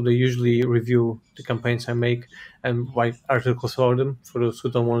models. So they usually review the campaigns I make and write articles about them for those who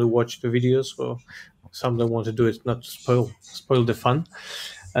don't want to watch the videos, or some don't want to do it not to spoil the fun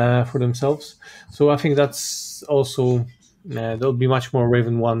for themselves. So I think that's also there'll be much more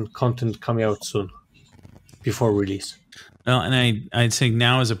Raven 1 content coming out soon before release. Well, and I'd say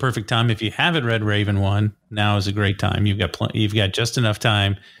now is a perfect time. If you haven't read Raven 1, now is a great time. You've got just enough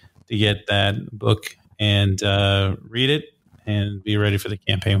time to get that book and read it and be ready for the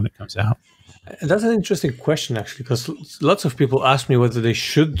campaign when it comes out. That's an interesting question, actually, because lots of people ask me whether they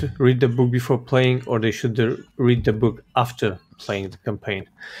should read the book before playing or they should read the book after playing the campaign.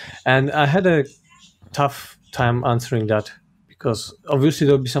 And I had a tough time answering that because obviously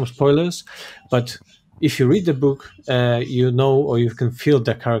there'll be some spoilers, but if you read the book, or you can feel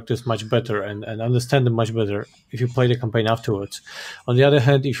the characters much better and understand them much better if you play the campaign afterwards. On the other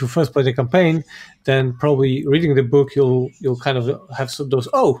hand, if you first play the campaign, then probably reading the book, you'll kind of have those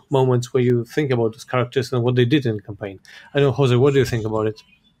moments where you think about those characters and what they did in the campaign. I don't know, Jose, what do you think about it?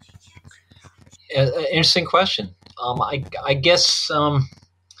 Interesting question. I guess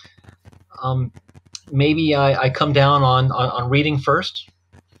maybe I come down on reading first,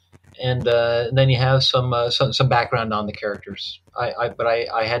 and then you have some background on the characters. But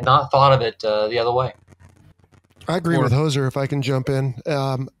I had not thought of it the other way. I agree with Hoser, if I can jump in.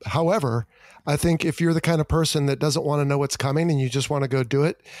 However, I think if you're the kind of person that doesn't want to know what's coming and you just want to go do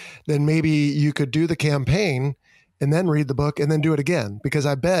it, then maybe you could do the campaign and then read the book and then do it again, because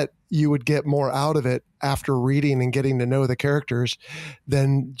I bet you would get more out of it after reading and getting to know the characters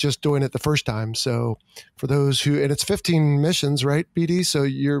than just doing it the first time. So for those who, and it's 15 missions, right, BD? So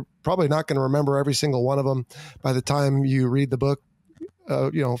you're probably not going to remember every single one of them by the time you read the book.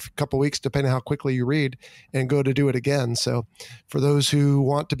 A couple of weeks, depending how quickly you read, and go to do it again. So for those who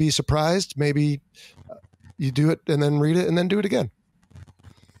want to be surprised, maybe you do it and then read it and then do it again.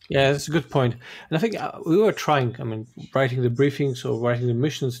 Yeah, that's a good point. And I think we were trying, writing the briefings or writing the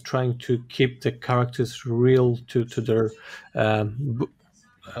missions, trying to keep the characters real to their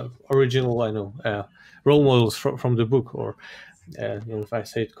original, role models from the book, or if I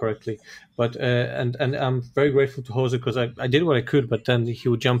say it correctly. But and I'm very grateful to Jose, because I did what I could, but then he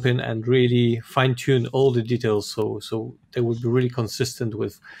would jump in and really fine tune all the details, so they would be really consistent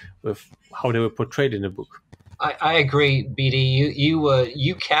with how they were portrayed in the book. I agree, BD.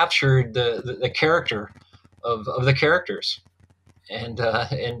 You captured the character of the characters, and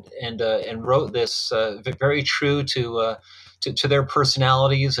wrote this very true to their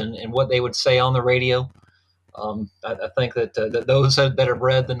personalities and what they would say on the radio. I think that those that have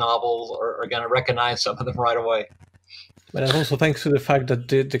read the novel are going to recognize some of them right away. But also thanks to the fact that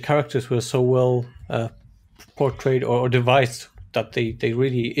the characters were so well portrayed or devised that they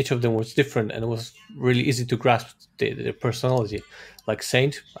really, each of them was different, and it was really easy to grasp the personality. Like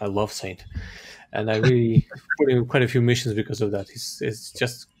Saint, I love Saint, and I really put in quite a few missions because of that. It's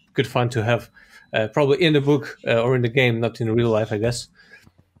just good fun to have, probably in the book or in the game, not in real life, I guess.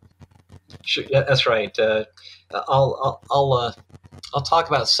 Sure, yeah, that's right. I'll talk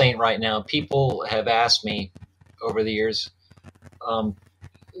about Saint right now. People have asked me over the years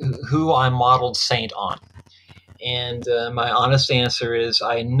who I modeled Saint on, and my honest answer is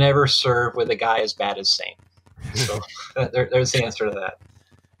I never served with a guy as bad as Saint. So there's the answer to that.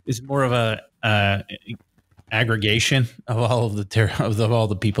 It's more of a aggregation of all of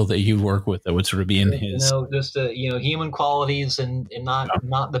the people that you work with that would sort of be in his. Just human qualities and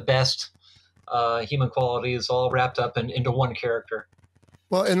not the best. Human qualities all wrapped up into one character.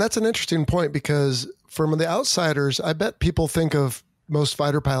 Well, and that's an interesting point, because from the outsiders, I bet people think of most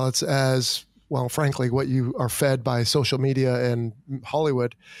fighter pilots as, well, frankly, what you are fed by social media and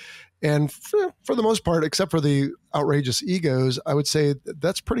Hollywood. And for the most part, except for the outrageous egos, I would say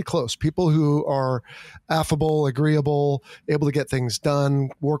that's pretty close. People who are affable, agreeable, able to get things done,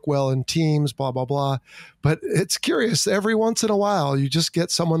 work well in teams, blah, blah, blah. But it's curious. Every once in a while, you just get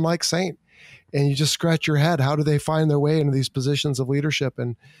someone like Saint, and you just scratch your head. How do they find their way into these positions of leadership,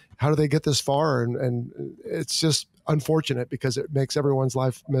 and how do they get this far? And it's just unfortunate, because it makes everyone's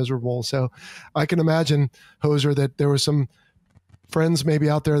life miserable. So I can imagine, Hoser, that there were some friends maybe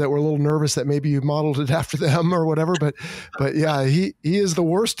out there that were a little nervous that maybe you modeled it after them or whatever. But yeah, he is the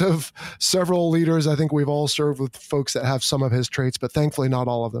worst of several leaders. I think we've all served with folks that have some of his traits, but thankfully not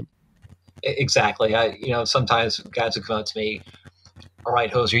all of them. Exactly. Sometimes guys would come up to me, all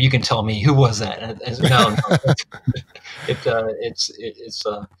right, Hoser, you can tell me who was that. And no,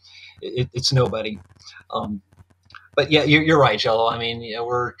 it's nobody. But yeah, you're right, Jell-O. I mean,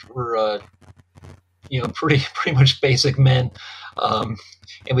 we're pretty much basic men, and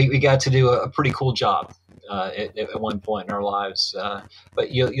we got to do a pretty cool job at one point in our lives.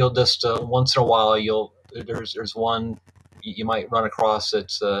 But you'll just once in a while there's one you might run across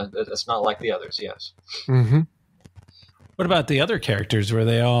that's not like the others. Yes. Mm-hmm. What about the other characters? Were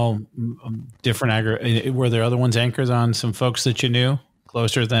they all different? Were there other ones anchors on some folks that you knew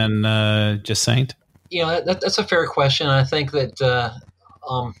closer than just Saint? That's a fair question. I think that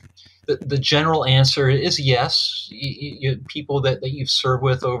the general answer is yes. People that you've served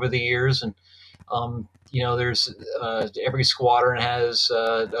with over the years, and there's every squadron has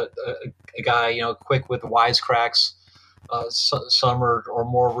a guy quick with wisecracks. Some are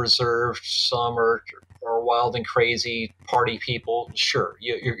more reserved. Some are wild and crazy party people. Sure,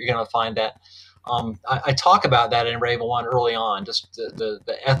 you're going to find that. I talk about that in Raven 1 early on, just the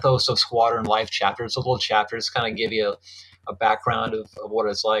ethos of squadron life chapters, a little chapters kind of give you a background of what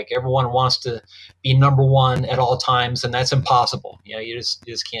it's like. Everyone wants to be number one at all times, and that's impossible. You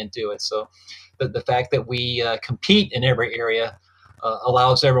just can't do it. So the fact that we compete in every area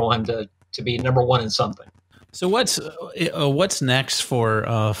allows everyone to be number one in something. So what's next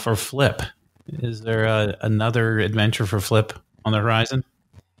for Flip? Is there another adventure for Flip on the horizon?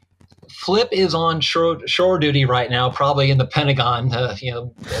 Flip is on shore duty right now, probably in the Pentagon,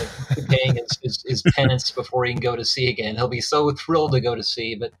 paying his penance before he can go to sea again. He'll be so thrilled to go to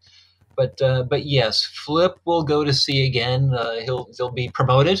sea, but yes, Flip will go to sea again. He'll be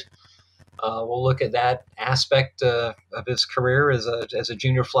promoted. We'll look at that aspect of his career as a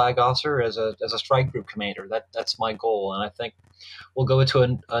junior flag officer, as a strike group commander. That's my goal, and I think we'll go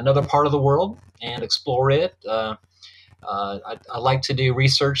into another part of the world and explore it. I like to do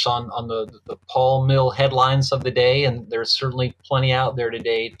research on the Paul Mill headlines of the day, and there's certainly plenty out there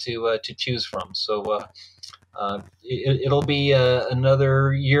today to choose from. So it'll be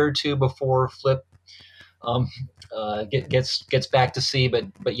another year or two before Flip gets back to sea,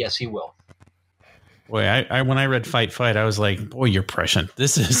 but yes, he will. Boy, I when I read Fight, I was like, boy, you're prescient.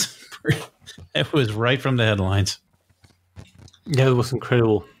 This is it was right from the headlines. Yeah, it was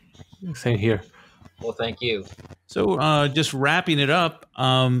incredible. Same here. Well, thank you. So just wrapping it up,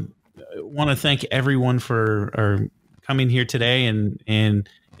 I want to thank everyone for coming here today and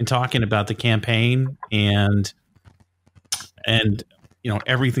talking about the campaign and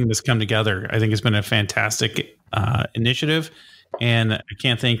everything that's come together. I think it's been a fantastic initiative, and I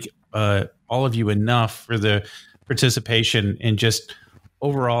can't thank all of you enough for the participation and just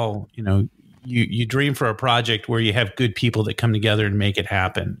overall, you dream for a project where you have good people that come together and make it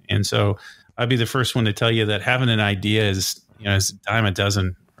happen. And so I'd be the first one to tell you that having an idea is a dime a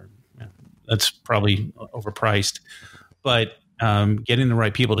dozen. That's probably overpriced, but getting the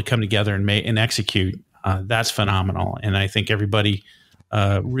right people to come together and execute, that's phenomenal. And I think everybody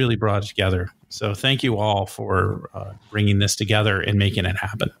really brought it together. So thank you all for bringing this together and making it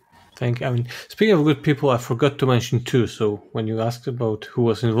happen. Speaking of good people, I forgot to mention too. So when you asked about who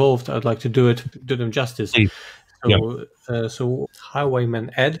was involved, I'd like to do them justice. So Highwayman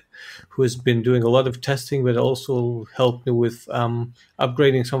Ed, who has been doing a lot of testing, but also helped me with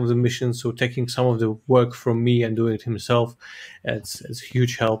upgrading some of the missions. So taking some of the work from me and doing it himself, it's a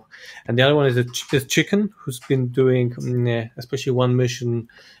huge help. And the other one is the Chicken, who's been doing especially one mission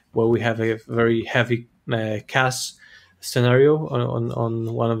where we have a very heavy CAS scenario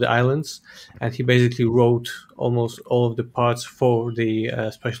on one of the islands, and he basically wrote almost all of the parts for the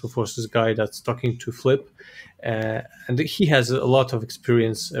Special Forces guy that's talking to Flip, and he has a lot of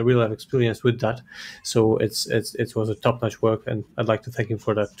experience, a real life experience with that. So it was a top-notch work, and I'd like to thank him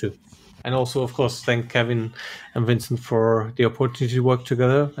for that too. And also, of course, thank Kevin and Vincent for the opportunity to work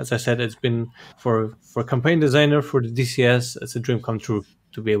together. As I said, it's been for a campaign designer for the DCS, it's a dream come true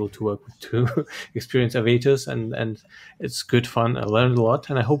to be able to work with two experienced aviators, and it's good fun. I learned a lot,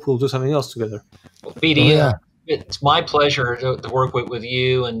 and I hope we'll do something else together. Well, BD, it's my pleasure to work with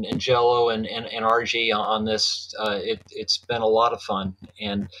you and Jell-O and RG on this. It's been a lot of fun,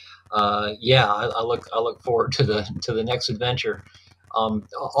 and I look forward to the next adventure.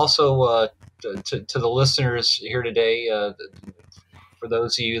 Also, to the listeners here today, for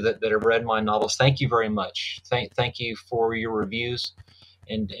those of you that have read my novels, thank you very much. Thank you for your reviews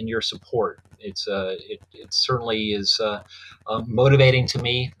and your support. It certainly is motivating to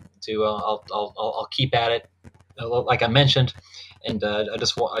me. I'll keep at it, like I mentioned, and I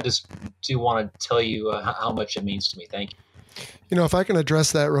just do want to tell you how much it means to me. Thank you. If I can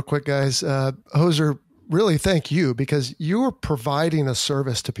address that real quick, guys, Hoser, really thank you, because you are providing a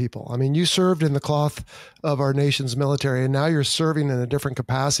service to people. I mean, you served in the cloth of our nation's military, and now you're serving in a different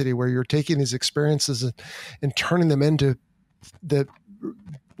capacity where you're taking these experiences and turning them into the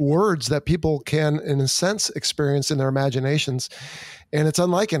words that people can, in a sense, experience in their imaginations. And it's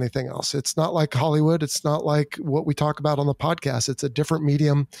unlike anything else. It's not like Hollywood. It's not like what we talk about on the podcast. It's a different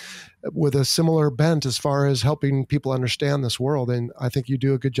medium with a similar bent as far as helping people understand this world. And I think you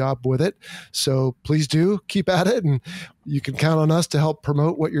do a good job with it. So please do keep at it. And you can count on us to help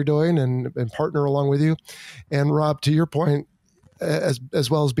promote what you're doing and partner along with you. And Rob, to your point, as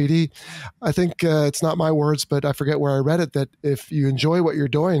well as BD, I think it's not my words, but I forget where I read it, that if you enjoy what you're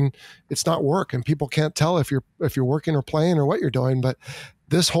doing, it's not work, and people can't tell if you're working or playing or what you're doing. But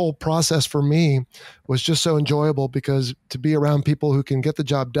this whole process for me was just so enjoyable, because to be around people who can get the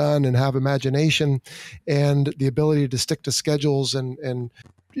job done and have imagination and the ability to stick to schedules and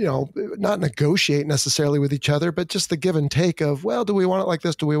not negotiate necessarily with each other, but just the give and take of, well, do we want it like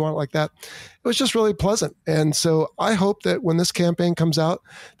this? Do we want it like that? It was just really pleasant. And so I hope that when this campaign comes out,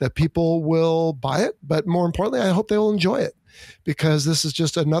 that people will buy it, but more importantly, I hope they will enjoy it, because this is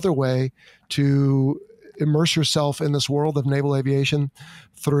just another way to immerse yourself in this world of naval aviation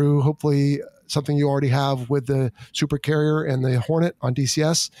through hopefully something you already have with the Super Carrier and the Hornet on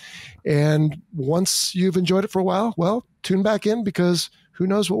DCS. And once you've enjoyed it for a while, well, tune back in, because who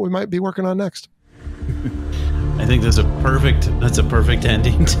knows what we might be working on next. I think that's a perfect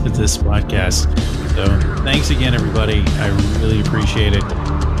ending to this podcast. So thanks again, everybody. I really appreciate it.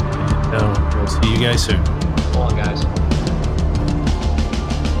 And we'll see you guys soon. Come on, guys.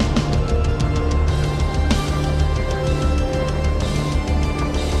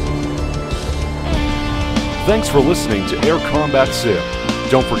 Thanks for listening to Air Combat Sim.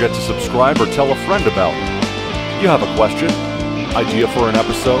 Don't forget to subscribe or tell a friend about it. You have a question, idea for an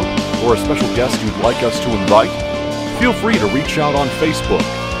episode, or a special guest you'd like us to invite? Feel free to reach out on Facebook,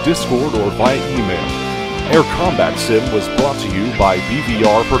 Discord, or via email. Air Combat Sim was brought to you by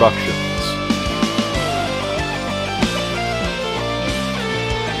BVR Productions.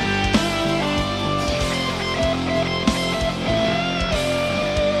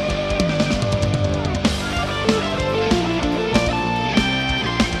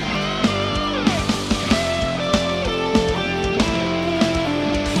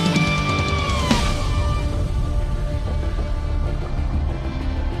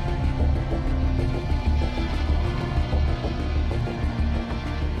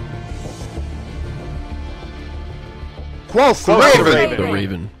 Quoth the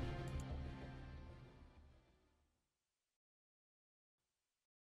Raven.